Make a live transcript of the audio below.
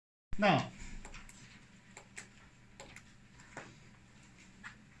Now,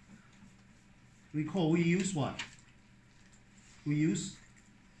 recall we use what? We use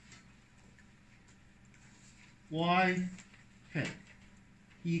y hat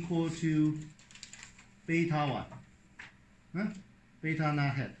equal to beta 1, huh? Beta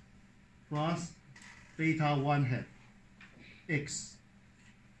naught hat plus beta 1 hat x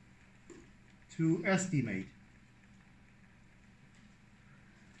to estimate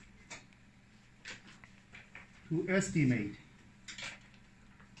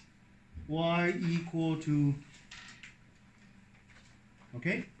y equal to,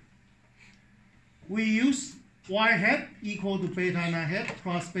 okay, we use y hat equal to beta naught hat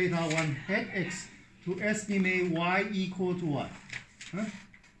plus beta 1 hat x to estimate y equal to what? Huh?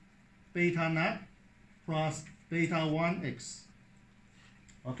 Beta naught plus beta 1 x.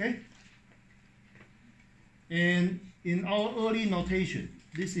 Okay? And in our early notation,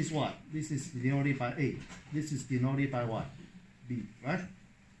 this is what? This is denoted by A. This is denoted by what? B, right?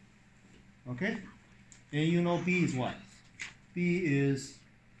 Okay? And you know B is what? B is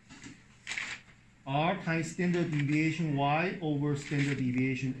R times standard deviation Y over standard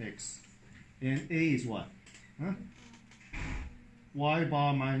deviation X. And A is what? Huh? Y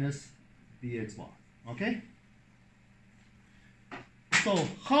bar minus BX bar. Okay? So,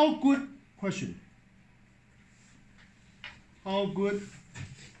 how good, question, how good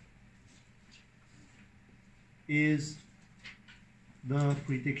is the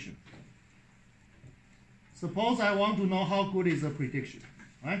prediction? Suppose I want to know how good is the prediction,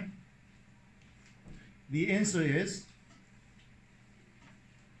 right? The answer is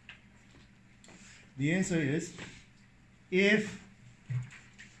if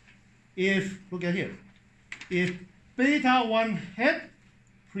look at here, if beta 1 hat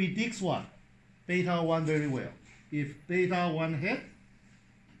predicts what? Beta 1 very well. If beta 1 hat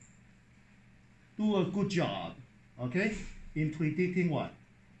do a good job, okay, in predicting what?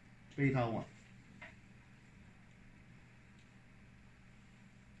 Beta 1.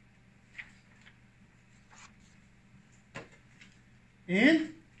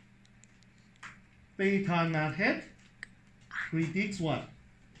 And beta naught hat predicts what?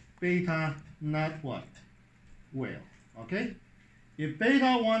 Beta naught what? Well, okay? If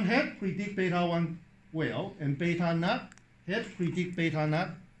beta 1 hat predict beta 1 well, and beta naught hat predict beta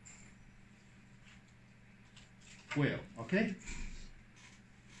naught well, okay?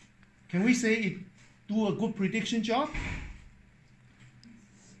 Can we say it do a good prediction job?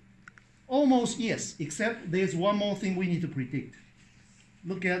 Almost yes, except there's one more thing we need to predict.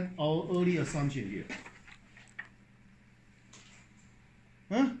 Look at our early assumption here.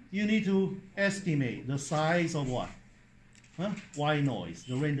 Huh? You need to estimate the size of what? Huh? Y noise,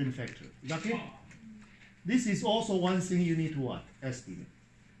 the random factor. Is that okay? This is also one thing you need to what? Estimate.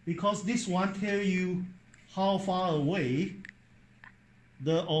 Because this one tells you how far away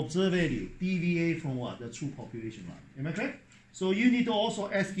the observed value deviate from what? The true population line. Am I correct? So you need to also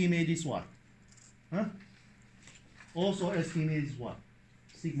estimate this what? Huh? Also estimate this what?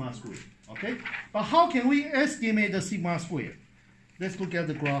 Sigma squared. Okay? But how can we estimate the sigma squared? Let's look at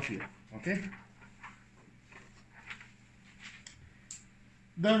the graph here. Okay?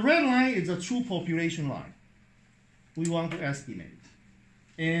 The red line is a true population line. We want to estimate.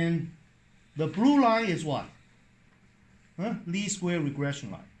 And the blue line is what? Huh? Least square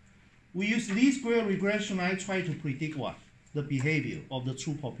regression line. We use least square regression line to try to predict what? The behavior of the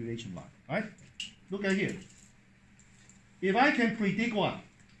true population line. Right? Look at here. If I can predict what?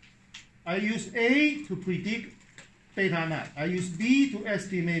 I use A to predict beta naught. I use B to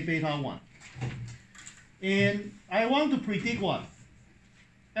estimate beta 1. And I want to predict what?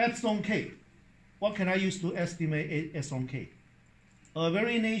 Epsilon K. What can I use to estimate epsilon K? A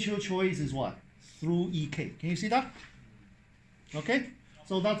very natural choice is what? Through EK. Can you see that? Okay?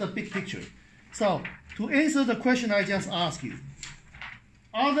 So that's a big picture. So to answer the question I just asked you,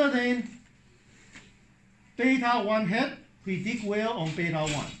 other than beta 1 hat predict well on beta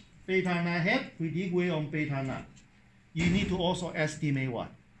 1, beta naught hat predict well on beta naught, you need to also estimate what?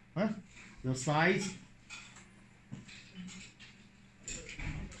 Huh? The size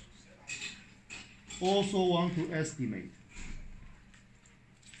also want to estimate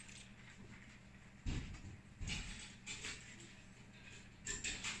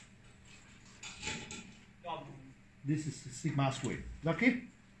this is sigma squared. Okay?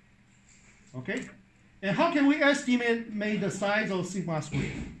 Okay? And how can we estimate the size of sigma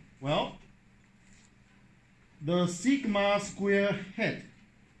squared? Well, the sigma square hat,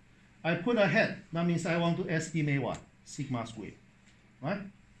 I put a hat, that means I want to estimate what? Sigma squared. Right?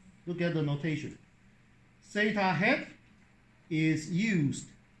 Look at the notation. Theta hat is used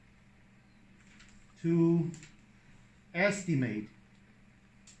to estimate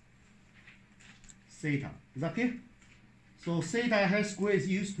theta. Is that clear? So theta head square is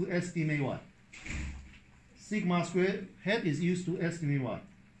used to estimate what? Sigma square head is used to estimate what?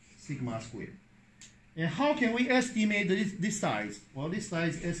 Sigma square. And how can we estimate this size? Well, this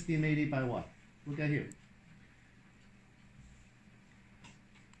size is estimated by what? Look at here.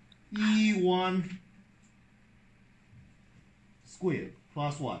 E1 squared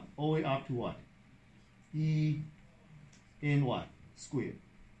plus what? All the way up to what? E n what? Squared.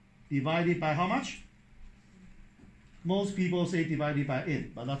 Divided by how much? Most people say divided by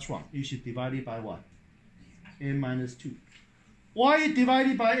n, but that's wrong. You should divide it by what? N minus 2. Why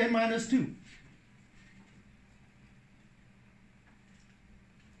divided by n minus 2?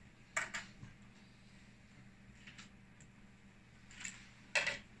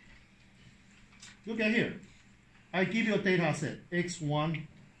 Look at here. I give you a data set, x1,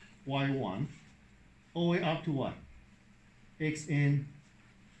 y1, all the way up to what? xn,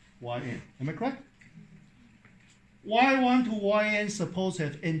 yn. Am I correct? y1 to yn suppose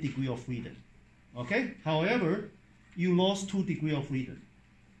have n degree of freedom. Okay? However, you lost 2 degree of freedom.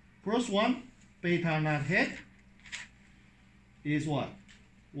 First one, beta naught head is what?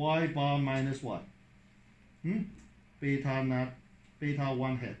 Y bar minus what? Beta naught, beta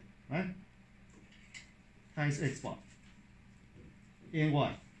 1 head, right? Times x bar. And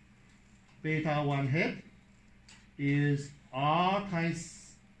what? Beta 1 head is r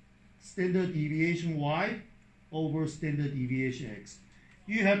times standard deviation y over standard deviation x.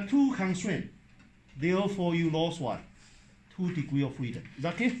 You have 2 constraints. Therefore, you lost what? 2 degree of freedom. Is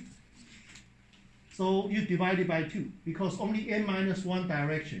that clear? So you divide it by 2 because only n minus 1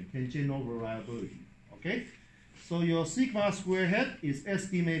 direction can generate variability. Okay? So your sigma square head is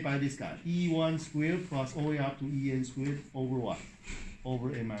estimated by this guy. E1 squared plus all the way up to En squared over what?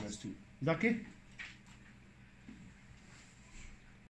 Over n minus 2. Is that clear?